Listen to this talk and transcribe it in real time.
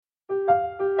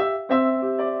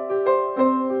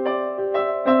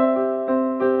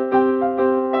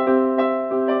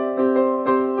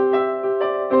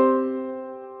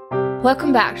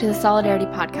Welcome back to the Solidarity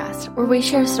Podcast, where we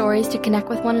share stories to connect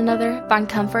with one another, find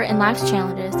comfort in life's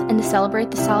challenges, and to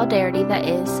celebrate the solidarity that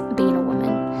is being a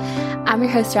woman. I'm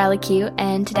your host, Riley Q,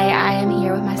 and today I am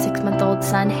here with my 6-month-old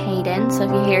son, Hayden, so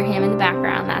if you hear him in the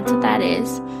background, that's what that is.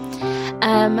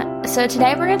 So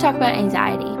today we're going to talk about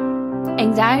anxiety.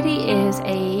 Anxiety is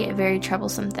a very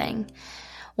troublesome thing.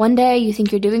 One day you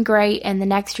think you're doing great, and the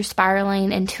next you're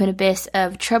spiraling into an abyss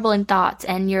of troubling thoughts,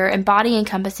 and your body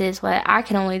encompasses what I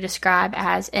can only describe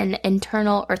as an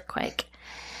internal earthquake.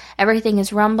 Everything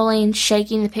is rumbling,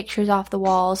 shaking the pictures off the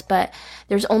walls, but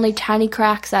there's only tiny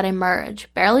cracks that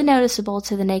emerge, barely noticeable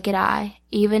to the naked eye,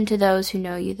 even to those who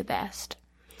know you the best.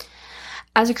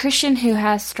 As a Christian who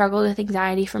has struggled with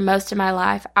anxiety for most of my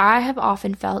life, I have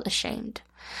often felt ashamed.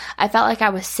 I felt like I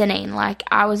was sinning, like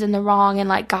I was in the wrong, and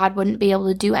like God wouldn't be able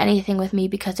to do anything with me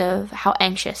because of how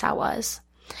anxious I was.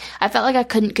 I felt like I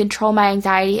couldn't control my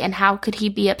anxiety, and how could He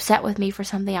be upset with me for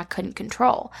something I couldn't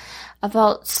control? I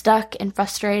felt stuck and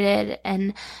frustrated,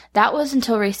 and that was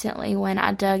until recently when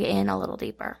I dug in a little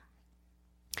deeper.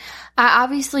 I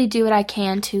obviously do what I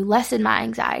can to lessen my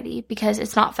anxiety because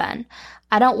it's not fun.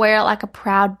 I don't wear it like a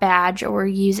proud badge or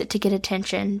use it to get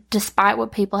attention, despite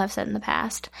what people have said in the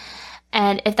past.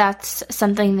 And if that's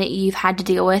something that you've had to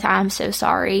deal with, I'm so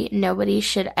sorry. Nobody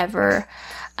should ever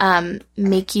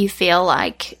make you feel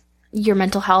like your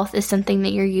mental health is something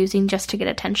that you're using just to get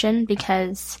attention,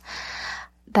 because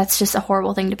that's just a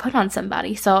horrible thing to put on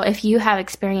somebody. So if you have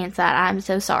experienced that, I'm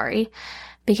so sorry,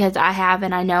 because I have,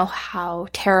 and I know how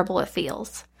terrible it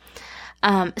feels.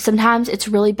 Sometimes it's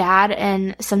really bad,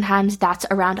 and sometimes that's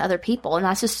around other people, and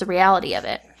that's just the reality of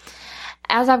it.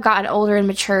 As I've gotten older and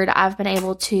matured, I've been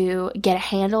able to get a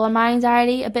handle on my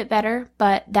anxiety a bit better,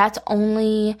 but that's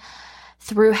only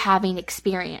through having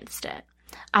experienced it.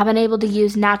 I've been able to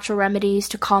use natural remedies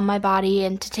to calm my body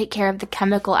and to take care of the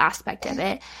chemical aspect of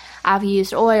it. I've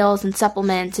used oils and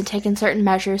supplements and taken certain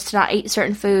measures to not eat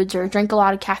certain foods or drink a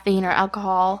lot of caffeine or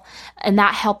alcohol, and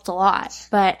that helped a lot.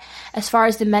 But as far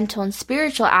as the mental and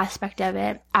spiritual aspect of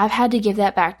it, I've had to give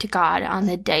that back to God on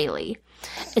the daily.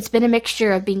 It's been a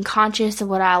mixture of being conscious of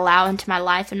what I allow into my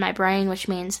life and my brain, which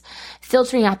means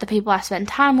filtering out the people I spend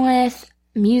time with,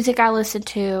 music I listen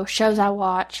to, shows I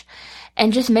watch,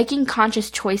 and just making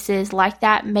conscious choices like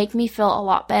that make me feel a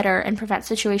lot better and prevent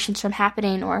situations from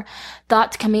happening or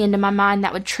thoughts coming into my mind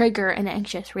that would trigger an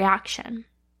anxious reaction.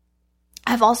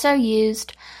 I've also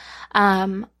used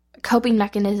coping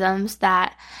mechanisms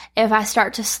that if I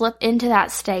start to slip into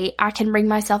that state, I can bring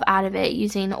myself out of it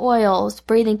using oils,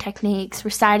 breathing techniques,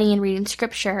 reciting and reading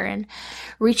scripture, and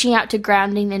reaching out to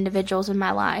grounding individuals in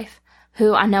my life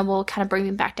who I know will kind of bring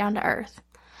me back down to earth.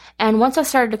 And once I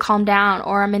started to calm down,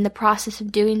 or I'm in the process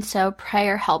of doing so,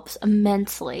 prayer helps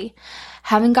immensely.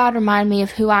 Having God remind me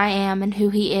of who I am and who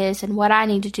He is and what I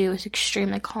need to do is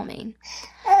extremely calming.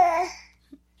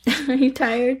 Are you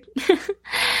tired?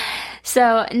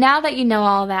 So now that you know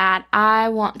all that, I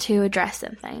want to address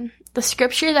something. The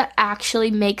scripture that actually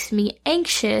makes me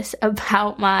anxious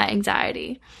about my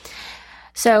anxiety.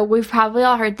 So we've probably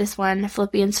all heard this one,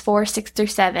 Philippians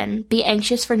 4:6-7. Be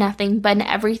anxious for nothing, but in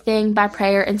everything by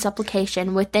prayer and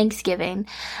supplication with thanksgiving.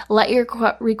 Let your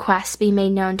requests be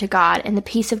made known to God, and the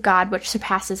peace of God, which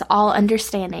surpasses all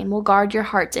understanding, will guard your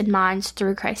hearts and minds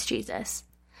through Christ Jesus.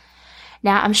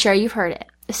 Now, I'm sure you've heard it,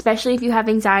 especially if you have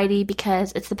anxiety,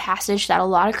 because it's the passage that a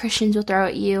lot of Christians will throw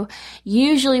at you,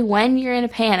 usually when you're in a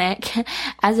panic,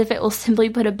 as if it will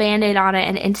simply put a Band-Aid on it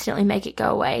and instantly make it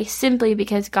go away, simply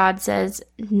because God says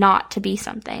not to be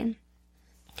something.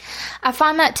 I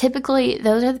find that typically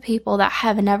those are the people that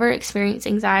have never experienced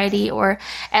anxiety, or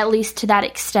at least to that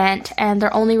extent, and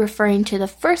they're only referring to the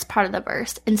first part of the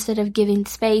verse instead of giving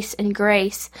space and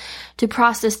grace to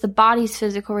process the body's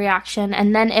physical reaction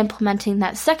and then implementing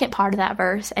that second part of that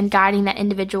verse and guiding that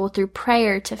individual through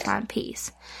prayer to find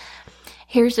peace.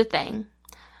 Here's the thing.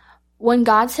 When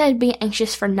God said be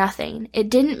anxious for nothing, it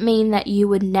didn't mean that you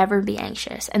would never be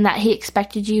anxious and that He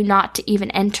expected you not to even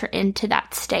enter into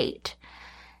that state.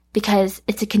 Because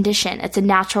it's a condition, it's a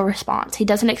natural response. He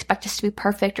doesn't expect us to be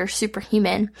perfect or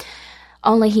superhuman.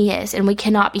 Only He is, and we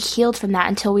cannot be healed from that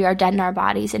until we are dead in our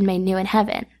bodies and made new in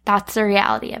heaven. That's the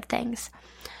reality of things.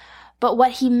 But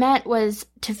what He meant was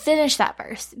to finish that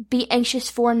verse, be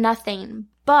anxious for nothing,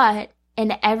 but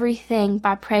in everything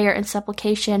by prayer and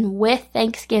supplication with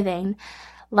thanksgiving,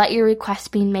 let your requests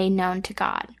be made known to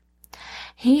God.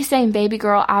 He's saying, baby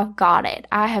girl, I've got it.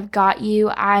 I have got you.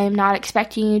 I am not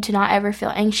expecting you to not ever feel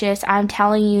anxious. I'm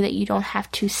telling you that you don't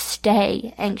have to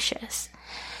stay anxious.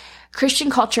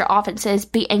 Christian culture often says,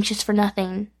 be anxious for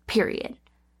nothing, period.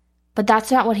 But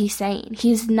that's not what he's saying.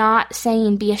 He's not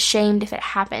saying be ashamed if it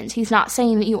happens. He's not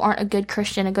saying that you aren't a good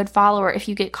Christian, a good follower if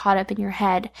you get caught up in your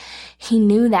head. He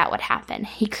knew that would happen.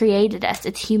 He created us.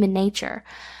 It's human nature.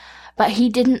 But he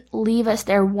didn't leave us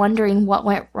there wondering what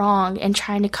went wrong and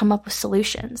trying to come up with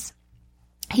solutions.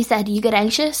 He said, you get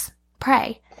anxious?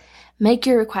 Pray. Make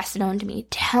your request known to me.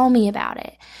 Tell me about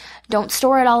it. Don't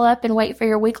store it all up and wait for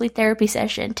your weekly therapy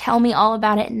session. Tell me all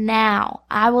about it now.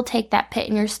 I will take that pit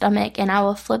in your stomach and I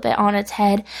will flip it on its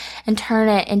head and turn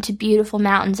it into beautiful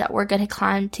mountains that we're going to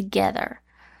climb together.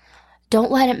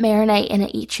 Don't let it marinate and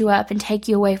it eat you up and take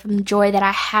you away from the joy that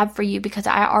I have for you because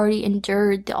I already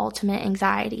endured the ultimate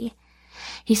anxiety.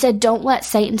 He said, don't let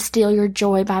Satan steal your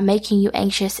joy by making you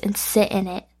anxious and sit in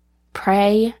it.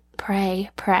 Pray,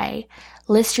 pray, pray.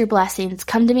 List your blessings.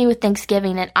 Come to me with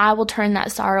thanksgiving, and I will turn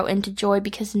that sorrow into joy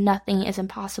because nothing is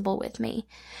impossible with me.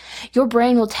 Your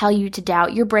brain will tell you to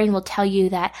doubt. Your brain will tell you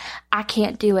that I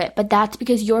can't do it, but that's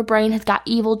because your brain has got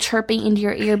evil chirping into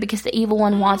your ear because the evil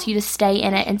one wants you to stay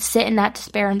in it and sit in that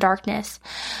despair and darkness.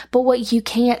 But what you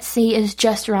can't see is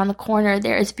just around the corner.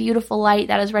 There is beautiful light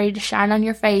that is ready to shine on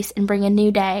your face and bring a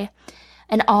new day,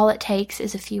 and all it takes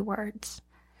is a few words.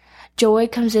 Joy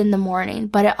comes in the morning,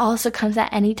 but it also comes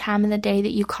at any time in the day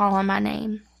that you call on my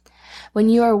name. When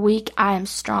you are weak, I am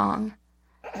strong.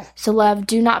 So, love,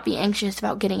 do not be anxious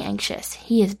about getting anxious.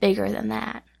 He is bigger than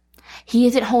that. He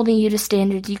isn't holding you to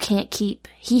standards you can't keep.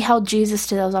 He held Jesus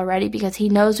to those already because he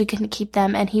knows we couldn't keep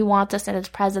them, and he wants us in his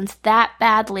presence that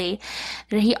badly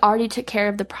that he already took care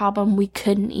of the problem we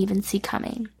couldn't even see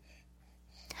coming.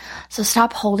 So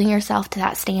stop holding yourself to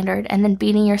that standard and then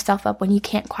beating yourself up when you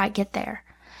can't quite get there.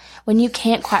 When you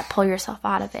can't quite pull yourself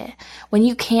out of it, when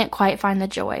you can't quite find the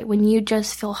joy, when you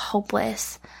just feel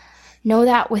hopeless, know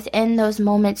that within those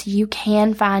moments you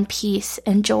can find peace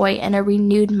and joy and a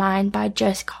renewed mind by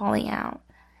just calling out.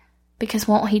 Because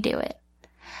won't he do it?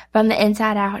 From the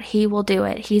inside out, he will do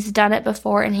it. He's done it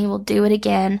before and he will do it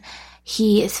again.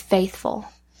 He is faithful.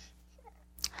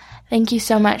 Thank you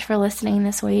so much for listening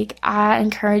this week. I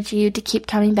encourage you to keep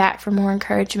coming back for more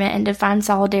encouragement and to find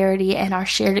solidarity in our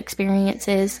shared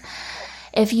experiences.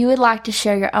 If you would like to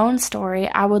share your own story,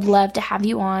 I would love to have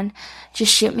you on.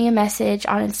 Just shoot me a message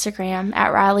on Instagram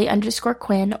at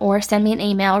Riley_Quinn or send me an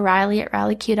email,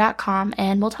 Riley@RileyQ.com,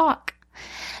 and we'll talk.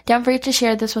 Don't forget to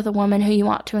share this with a woman who you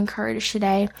want to encourage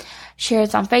today. Share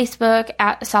this on Facebook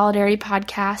at Solidarity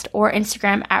Podcast or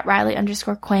Instagram at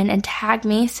Riley_Quinn and tag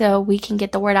me so we can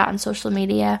get the word out on social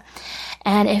media.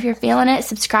 And if you're feeling it,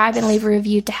 subscribe and leave a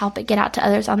review to help it get out to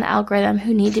others on the algorithm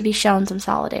who need to be shown some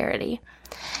solidarity.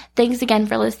 Thanks again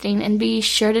for listening, and be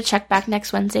sure to check back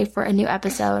next Wednesday for a new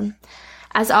episode.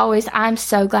 As always, I'm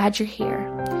so glad you're here.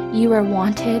 You are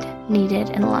wanted, needed,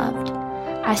 and loved.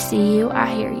 I see you,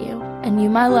 I hear you. And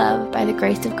you, my love, by the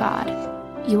grace of God,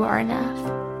 you are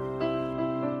enough.